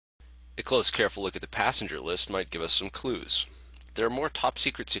A close, careful look at the passenger list might give us some clues. There are more top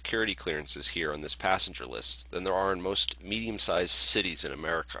secret security clearances here on this passenger list than there are in most medium sized cities in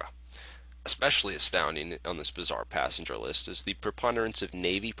America. Especially astounding on this bizarre passenger list is the preponderance of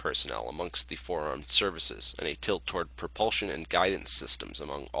Navy personnel amongst the forearmed services and a tilt toward propulsion and guidance systems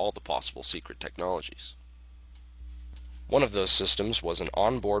among all the possible secret technologies. One of those systems was an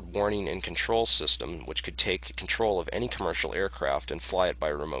onboard warning and control system which could take control of any commercial aircraft and fly it by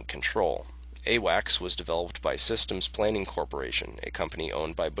remote control. AWACS was developed by Systems Planning Corporation, a company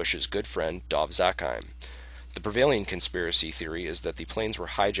owned by Bush's good friend Dov Zakheim. The prevailing conspiracy theory is that the planes were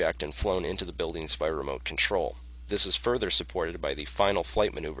hijacked and flown into the buildings by remote control. This is further supported by the final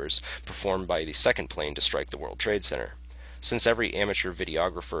flight maneuvers performed by the second plane to strike the World Trade Center. Since every amateur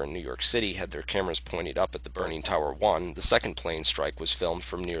videographer in New York City had their cameras pointed up at the burning Tower 1, the second plane strike was filmed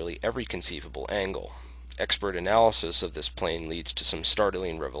from nearly every conceivable angle. Expert analysis of this plane leads to some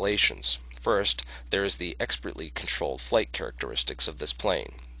startling revelations. First, there is the expertly controlled flight characteristics of this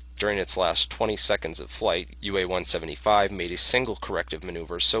plane. During its last 20 seconds of flight, UA-175 made a single corrective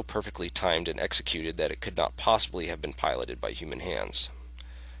maneuver so perfectly timed and executed that it could not possibly have been piloted by human hands.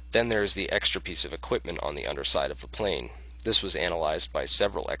 Then there is the extra piece of equipment on the underside of the plane. This was analyzed by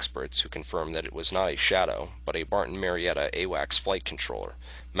several experts who confirmed that it was not a Shadow, but a Martin Marietta AWACS flight controller,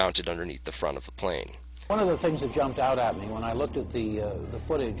 mounted underneath the front of the plane. One of the things that jumped out at me when I looked at the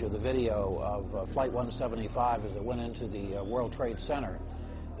footage or the video of Flight 175 as it went into the World Trade Center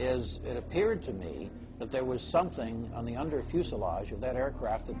is it appeared to me that there was something on the under fuselage of that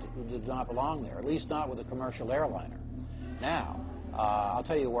aircraft that did not belong there, at least not with a commercial airliner. Now, I'll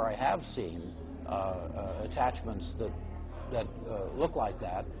tell you where I have seen attachments that look like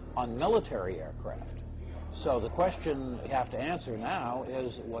that on military aircraft. So the question you have to answer now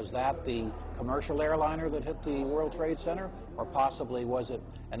is, was that the commercial airliner that hit the World Trade Center, or possibly was it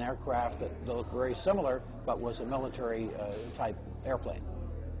an aircraft that looked very similar but was a military type airplane?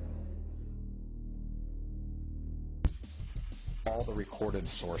 All the recorded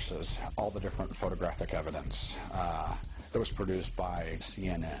sources, all the different photographic evidence that was produced by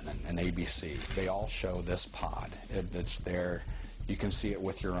CNN and ABC, they all show this pod. It's there. You can see it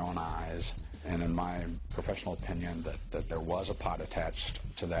with your own eyes. And in my professional opinion, that there was a pod attached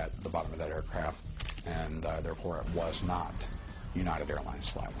to the bottom of that aircraft, and therefore it was not United Airlines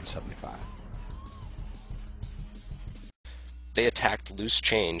Flight 175. They attacked loose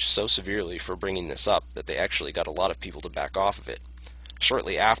change so severely for bringing this up that they actually got a lot of people to back off of it.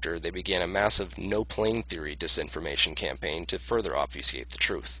 Shortly after, they began a massive no-plane theory disinformation campaign to further obfuscate the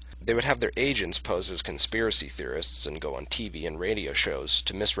truth. They would have their agents pose as conspiracy theorists and go on TV and radio shows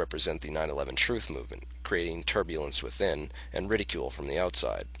to misrepresent the 9/11 truth movement, creating turbulence within and ridicule from the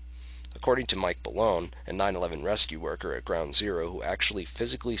outside. According to Mike Ballone, a 9/11 rescue worker at Ground Zero who actually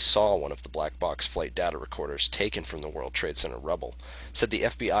physically saw one of the black box flight data recorders taken from the World Trade Center rubble, said the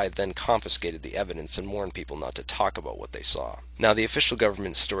FBI then confiscated the evidence and warned people not to talk about what they saw. Now, the official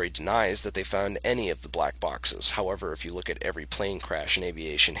government story denies that they found any of the black boxes. However, if you look at every plane crash in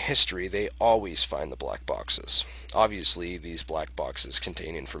aviation history, they always find the black boxes. Obviously, these black boxes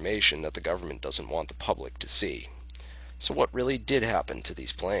contain information that the government doesn't want the public to see. So what really did happen to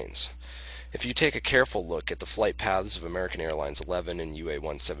these planes? If you take a careful look at the flight paths of American Airlines 11 and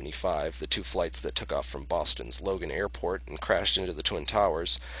UA-175, the two flights that took off from Boston's Logan Airport and crashed into the Twin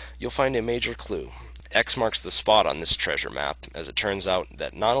Towers, you'll find a major clue. X marks the spot on this treasure map, as it turns out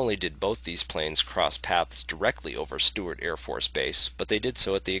that not only did both these planes cross paths directly over Stewart Air Force Base, but they did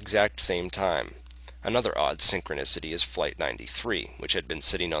so at the exact same time. Another odd synchronicity is Flight 93, which had been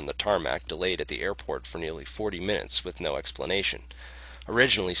sitting on the tarmac delayed at the airport for nearly 40 minutes with no explanation.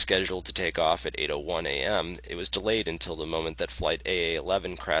 Originally scheduled to take off at 8:01 a.m., it was delayed until the moment that Flight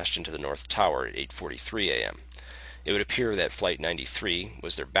AA-11 crashed into the North Tower at 8:43 a.m. It would appear that Flight 93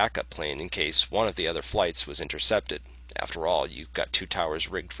 was their backup plane in case one of the other flights was intercepted. After all, you've got two towers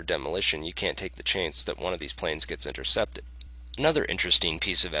rigged for demolition. You can't take the chance that one of these planes gets intercepted. Another interesting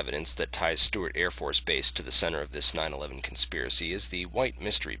piece of evidence that ties Stewart Air Force Base to the center of this 9/11 conspiracy is the white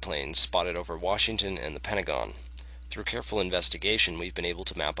mystery planes spotted over Washington and the Pentagon. Through careful investigation, we've been able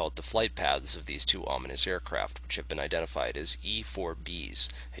to map out the flight paths of these two ominous aircraft, which have been identified as E-4Bs,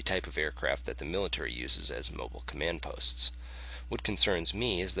 a type of aircraft that the military uses as mobile command posts. What concerns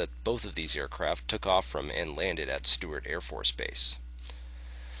me is that both of these aircraft took off from and landed at Stewart Air Force Base.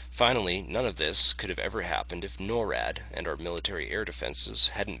 Finally, none of this could have ever happened if NORAD and our military air defenses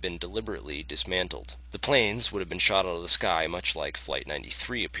hadn't been deliberately dismantled. The planes would have been shot out of the sky much like Flight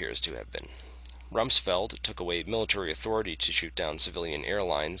 93 appears to have been. Rumsfeld took away military authority to shoot down civilian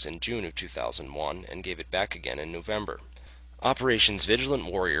airlines in June of 2001 and gave it back again in November. Operations Vigilant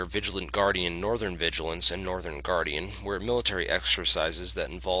Warrior, Vigilant Guardian, Northern Vigilance, and Northern Guardian were military exercises that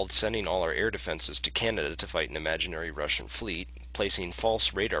involved sending all our air defenses to Canada to fight an imaginary Russian fleet, placing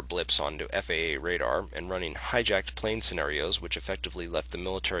false radar blips onto FAA radar, and running hijacked plane scenarios which effectively left the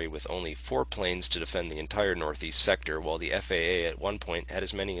military with only 4 planes to defend the entire northeast sector, while the FAA at one point had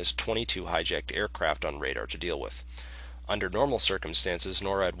as many as 22 hijacked aircraft on radar to deal with. Under normal circumstances,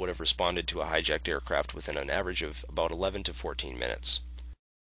 NORAD would have responded to a hijacked aircraft within an average of about 11 to 14 minutes.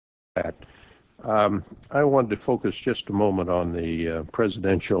 I wanted to focus just a moment on the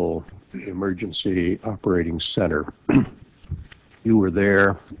Presidential Emergency Operating Center. You were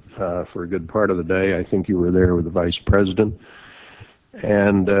there for a good part of the day. I think you were there with the Vice President.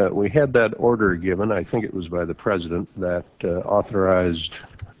 And we had that order given, I think it was by the President, that authorized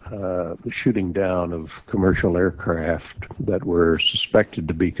the shooting down of commercial aircraft that were suspected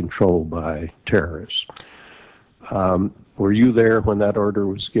to be controlled by terrorists. Were you there when that order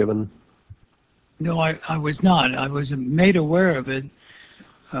was given? No, I was not. I was made aware of it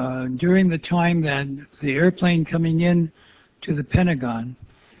during the time that the airplane coming in to the Pentagon.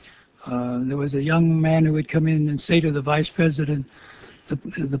 There was a young man who would come in and say to the Vice President,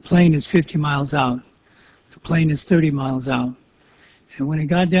 the plane is 50 miles out. The plane is 30 miles out. And when it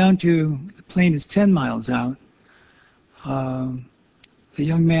got down to the plane is 10 miles out, the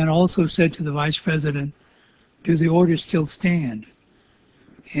young man also said to the Vice President, do the orders still stand?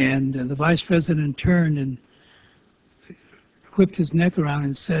 And the Vice President turned and whipped his neck around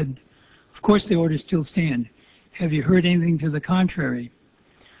and said, of course the orders still stand. Have you heard anything to the contrary?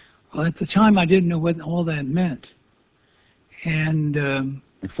 Well, at the time I didn't know what all that meant. And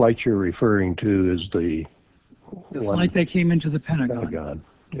the flight you're referring to is the flight that came into the Pentagon.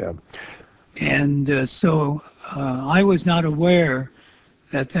 Yeah. And so I was not aware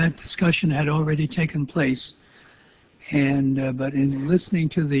that discussion had already taken place. And but in listening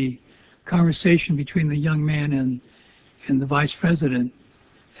to the conversation between the young man and the Vice President,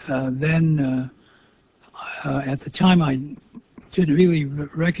 then at the time I didn't really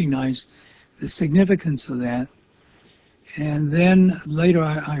recognize the significance of that. And then later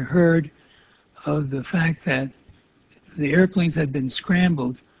I heard of the fact that the airplanes had been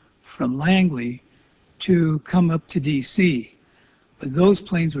scrambled from Langley to come up to D.C., but those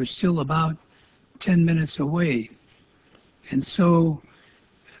planes were still about 10 minutes away. And so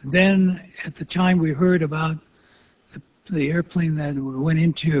then at the time we heard about the airplane that went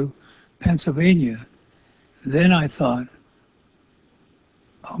into Pennsylvania, then I thought,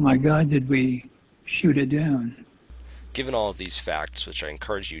 oh my God, did we shoot it down? Given all of these facts, which I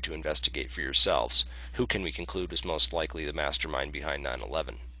encourage you to investigate for yourselves, who can we conclude was most likely the mastermind behind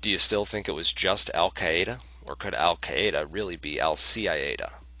 9/11? Do you still think it was just Al-Qaeda? Or could Al-Qaeda really be Al-CIA?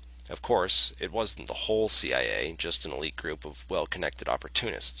 Of course, it wasn't the whole CIA, just an elite group of well-connected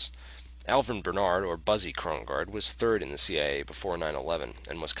opportunists. Alvin Bernard, or Buzzy Krongard, was third in the CIA before 9/11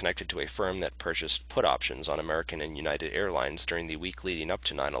 and was connected to a firm that purchased put options on American and United Airlines during the week leading up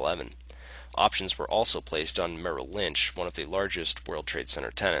to 9/11. Options were also placed on Merrill Lynch, one of the largest World Trade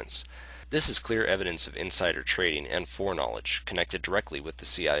Center tenants. This is clear evidence of insider trading and foreknowledge connected directly with the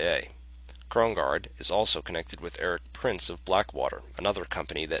CIA. Krongard is also connected with Eric Prince of Blackwater, another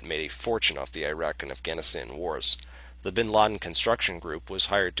company that made a fortune off the Iraq and Afghanistan wars. The Bin Laden Construction Group was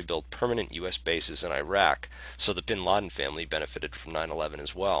hired to build permanent U.S. bases in Iraq, so the Bin Laden family benefited from 9/11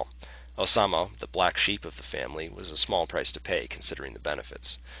 as well. Osama, the black sheep of the family, was a small price to pay considering the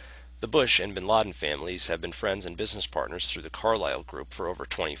benefits. The Bush and Bin Laden families have been friends and business partners through the Carlyle Group for over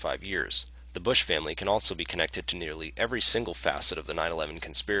 25 years. The Bush family can also be connected to nearly every single facet of the 9/11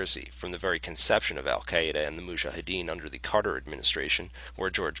 conspiracy, from the very conception of Al-Qaeda and the Mujahideen under the Carter administration,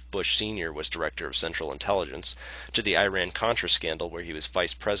 where George Bush Sr. was Director of Central Intelligence, to the Iran-Contra scandal where he was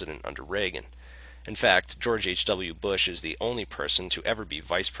Vice President under Reagan. In fact, George H.W. Bush is the only person to ever be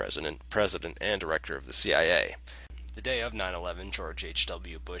Vice President, President, and Director of the CIA. The day of 9/11, George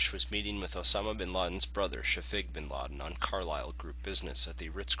H.W. Bush was meeting with Osama bin Laden's brother, Shafiq bin Laden, on Carlyle Group business at the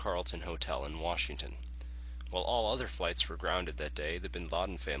Ritz-Carlton Hotel in Washington. While all other flights were grounded that day, the bin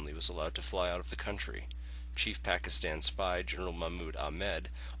Laden family was allowed to fly out of the country. Chief Pakistan spy General Mahmoud Ahmed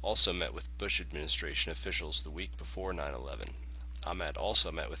also met with Bush administration officials the week before 9/11. Ahmed also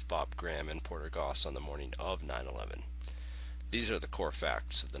met with Bob Graham and Porter Goss on the morning of 9/11. These are the core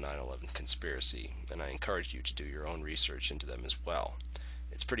facts of the 9/11 conspiracy, and I encourage you to do your own research into them as well.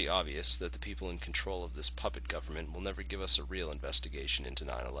 It's pretty obvious that the people in control of this puppet government will never give us a real investigation into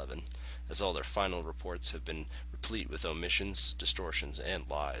 9/11, as all their final reports have been replete with omissions, distortions, and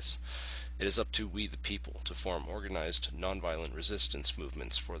lies. It is up to we the people to form organized, nonviolent resistance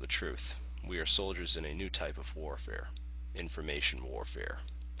movements for the truth. We are soldiers in a new type of warfare. information warfare.